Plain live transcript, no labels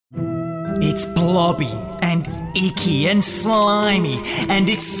It's blobby and icky and slimy, and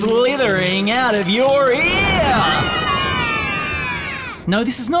it's slithering out of your ear! No,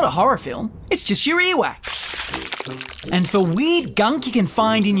 this is not a horror film. It's just your earwax. And for weird gunk you can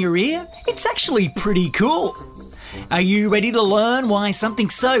find in your ear, it's actually pretty cool. Are you ready to learn why something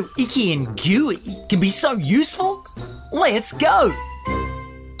so icky and gooey can be so useful? Let's go!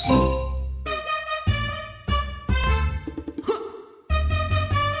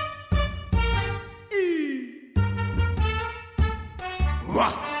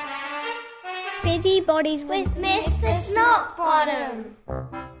 Busy Bodies with Mr. Snotbottom.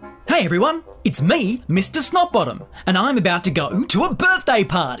 Hey everyone, it's me, Mr. Snotbottom, and I'm about to go to a birthday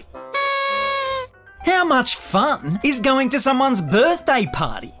party. How much fun is going to someone's birthday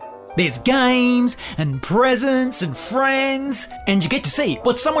party? There's games and presents and friends, and you get to see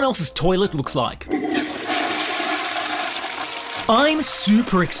what someone else's toilet looks like. I'm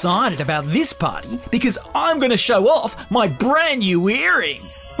super excited about this party because I'm going to show off my brand new earring.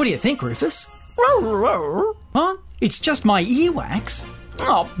 What do you think, Rufus? Huh? It's just my earwax?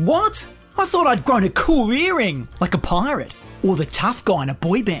 Oh, what? I thought I'd grown a cool earring, like a pirate or the tough guy in a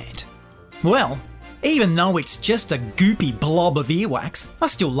boy band. Well, even though it's just a goopy blob of earwax, I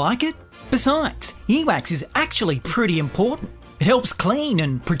still like it. Besides, earwax is actually pretty important. It helps clean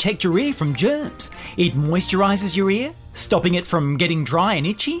and protect your ear from germs. It moisturises your ear, stopping it from getting dry and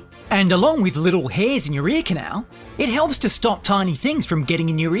itchy. And along with little hairs in your ear canal, it helps to stop tiny things from getting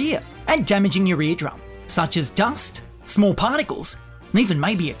in your ear and damaging your eardrum, such as dust, small particles, and even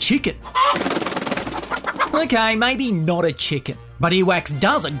maybe a chicken. Okay, maybe not a chicken, but earwax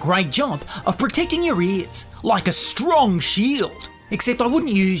does a great job of protecting your ears like a strong shield. Except I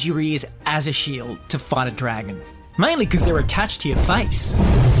wouldn't use your ears as a shield to fight a dragon, mainly because they're attached to your face.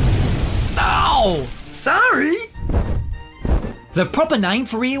 Oh, sorry! The proper name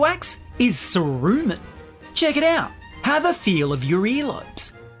for earwax is cerumen. Check it out. Have a feel of your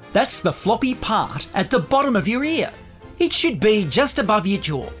earlobes. That's the floppy part at the bottom of your ear. It should be just above your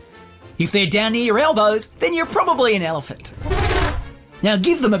jaw. If they're down near your elbows, then you're probably an elephant. Now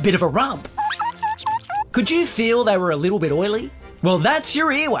give them a bit of a rub. Could you feel they were a little bit oily? Well, that's your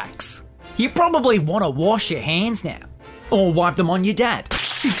earwax. You probably want to wash your hands now, or wipe them on your dad.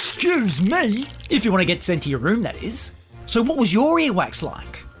 Excuse me, if you want to get sent to your room, that is. So what was your earwax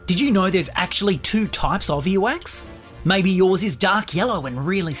like? Did you know there's actually 2 types of earwax? Maybe yours is dark yellow and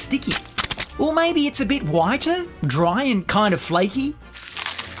really sticky. Or maybe it's a bit whiter, dry and kind of flaky.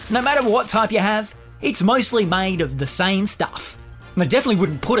 No matter what type you have, it's mostly made of the same stuff. I definitely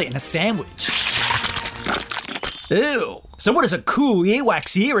wouldn't put it in a sandwich. Ew. So what is a cool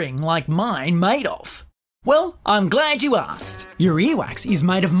earwax earring like mine made of? Well, I'm glad you asked. Your earwax is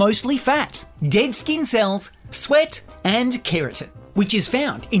made of mostly fat, dead skin cells, sweat and keratin, which is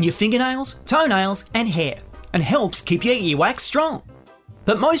found in your fingernails, toenails and hair, and helps keep your earwax strong.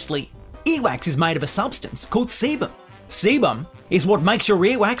 But mostly, earwax is made of a substance called sebum. Sebum is what makes your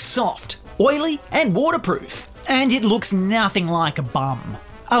earwax soft, oily and waterproof, and it looks nothing like a bum.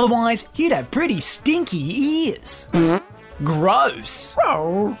 Otherwise, you'd have pretty stinky ears. Gross.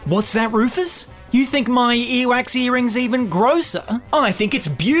 What's that, Rufus? You think my earwax earring's even grosser? I think it's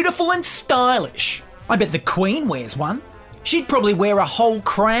beautiful and stylish. I bet the Queen wears one. She'd probably wear a whole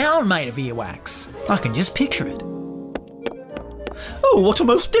crown made of earwax. I can just picture it. Oh, what a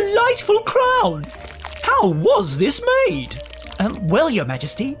most delightful crown! How was this made? Well, Your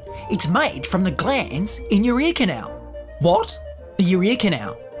Majesty, it's made from the glands in your ear canal. What? Your ear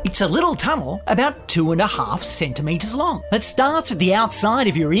canal. It's a little tunnel about 2.5 centimetres long that starts at the outside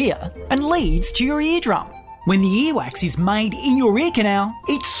of your ear and leads to your eardrum. When the earwax is made in your ear canal,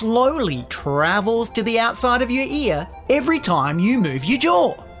 it slowly travels to the outside of your ear every time you move your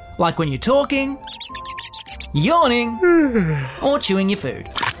jaw, like when you're talking, yawning, or chewing your food.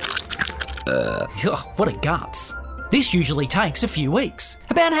 What a guts. This usually takes a few weeks.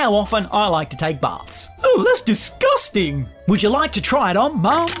 About how often I like to take baths. Oh, that's disgusting. Would you like to try it on,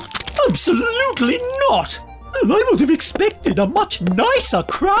 Mum? Absolutely not. I would have expected a much nicer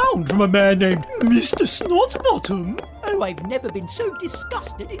crown from a man named Mr. Snotbottom. Oh, I've never been so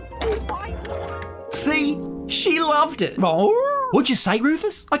disgusted in all my life. See? She loved it. Oh. What'd you say,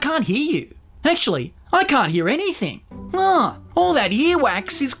 Rufus? I can't hear you. Actually, I can't hear anything. All that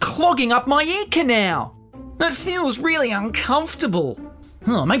earwax is clogging up my ear canal. It feels really uncomfortable.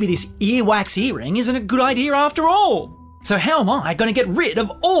 Maybe this earwax earring isn't a good idea after all. So how am I going to get rid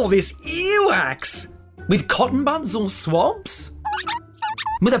of all this earwax? With cotton buds or swabs?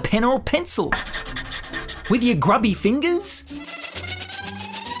 With a pen or a pencil? With your grubby fingers?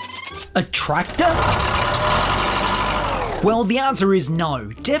 A tractor? Well, the answer is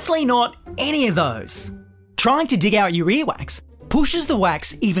no, definitely not any of those. Trying to dig out your earwax pushes the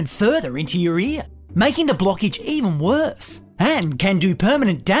wax even further into your ear, making the blockage even worse, and can do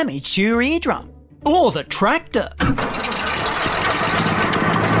permanent damage to your eardrum or the tractor.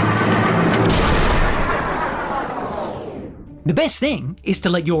 The best thing is to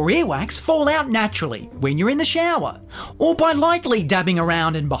let your earwax fall out naturally when you're in the shower, or by lightly dabbing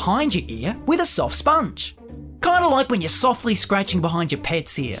around and behind your ear with a soft sponge. Kind of like when you're softly scratching behind your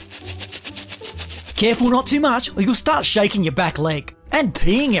pet's ear. Careful not too much or you'll start shaking your back leg and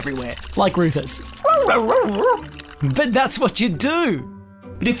peeing everywhere, like Rufus. But that's what you do.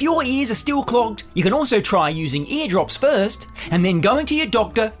 But if your ears are still clogged, you can also try using eardrops first and then going to your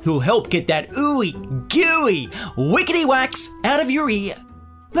doctor who'll help get that ooey, gooey, wickety wax out of your ear.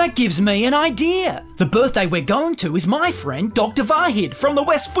 That gives me an idea. The birthday we're going to is my friend Dr. Vahid from the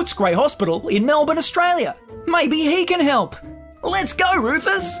West Footscray Hospital in Melbourne, Australia. Maybe he can help. Let's go,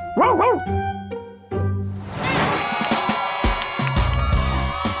 Rufus.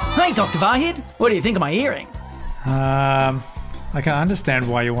 Hey, Dr. Vahid, what do you think of my earring? I can understand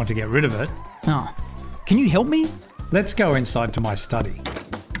why you want to get rid of it. Oh, can you help me? Let's go inside to my study.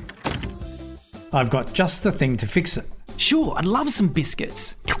 I've got just the thing to fix it. Sure, I'd love some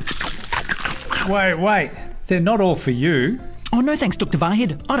biscuits. Wait. They're not all for you. Oh, no thanks, Dr.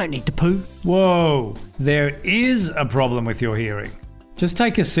 Vahid. I don't need to poo. Whoa, there is a problem with your hearing. Just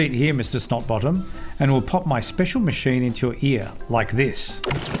take a seat here, Mr. Snotbottom, and we'll pop my special machine into your ear, like this.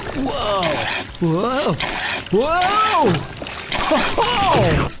 Whoa! Oh!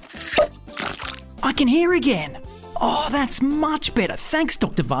 I can hear again. Oh, that's much better. Thanks,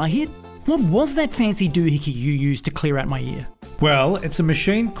 Dr. Vahid. What was that fancy doohickey you used to clear out my ear? Well, it's a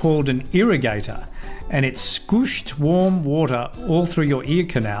machine called an irrigator, and it scooshed warm water all through your ear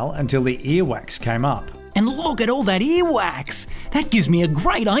canal until the earwax came up. And look at all that earwax. That gives me a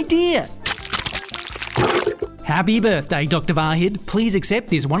great idea. Happy birthday, Dr. Vahid. Please accept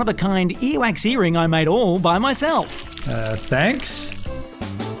this one-of-a-kind earwax earring I made all by myself. Thanks.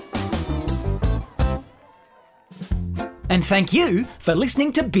 And thank you for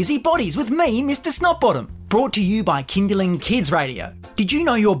listening to Busy Bodies with me, Mr. Snotbottom, brought to you by Kindling Kids Radio. Did you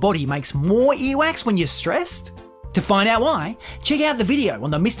know your body makes more earwax when you're stressed? To find out why, check out the video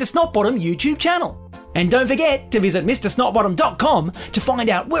on the Mr. Snotbottom YouTube channel. And don't forget to visit MrSnotbottom.com to find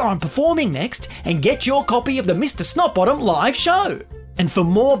out where I'm performing next and get your copy of the Mr. Snotbottom live show. And for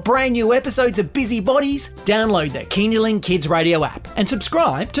more brand new episodes of Busy Bodies, download the Kindling Kids Radio app and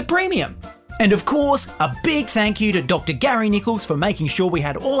subscribe to Premium. And of course, a big thank you to Dr. Gary Nichols for making sure we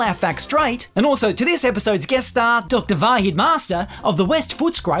had all our facts straight, and also to this episode's guest star, Dr. Vahid Master of the West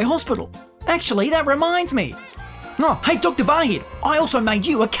Footscray Hospital. Actually, that reminds me. Oh, hey, Dr. Vahid, I also made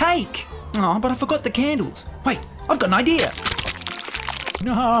you a cake. Oh, but I forgot the candles. Wait, I've got an idea.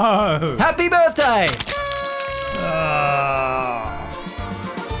 No! Happy birthday!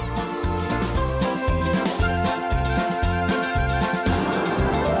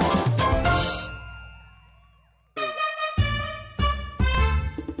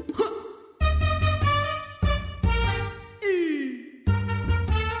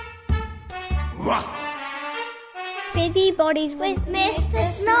 Busy Bodies with Mr.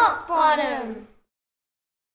 Snotbottom.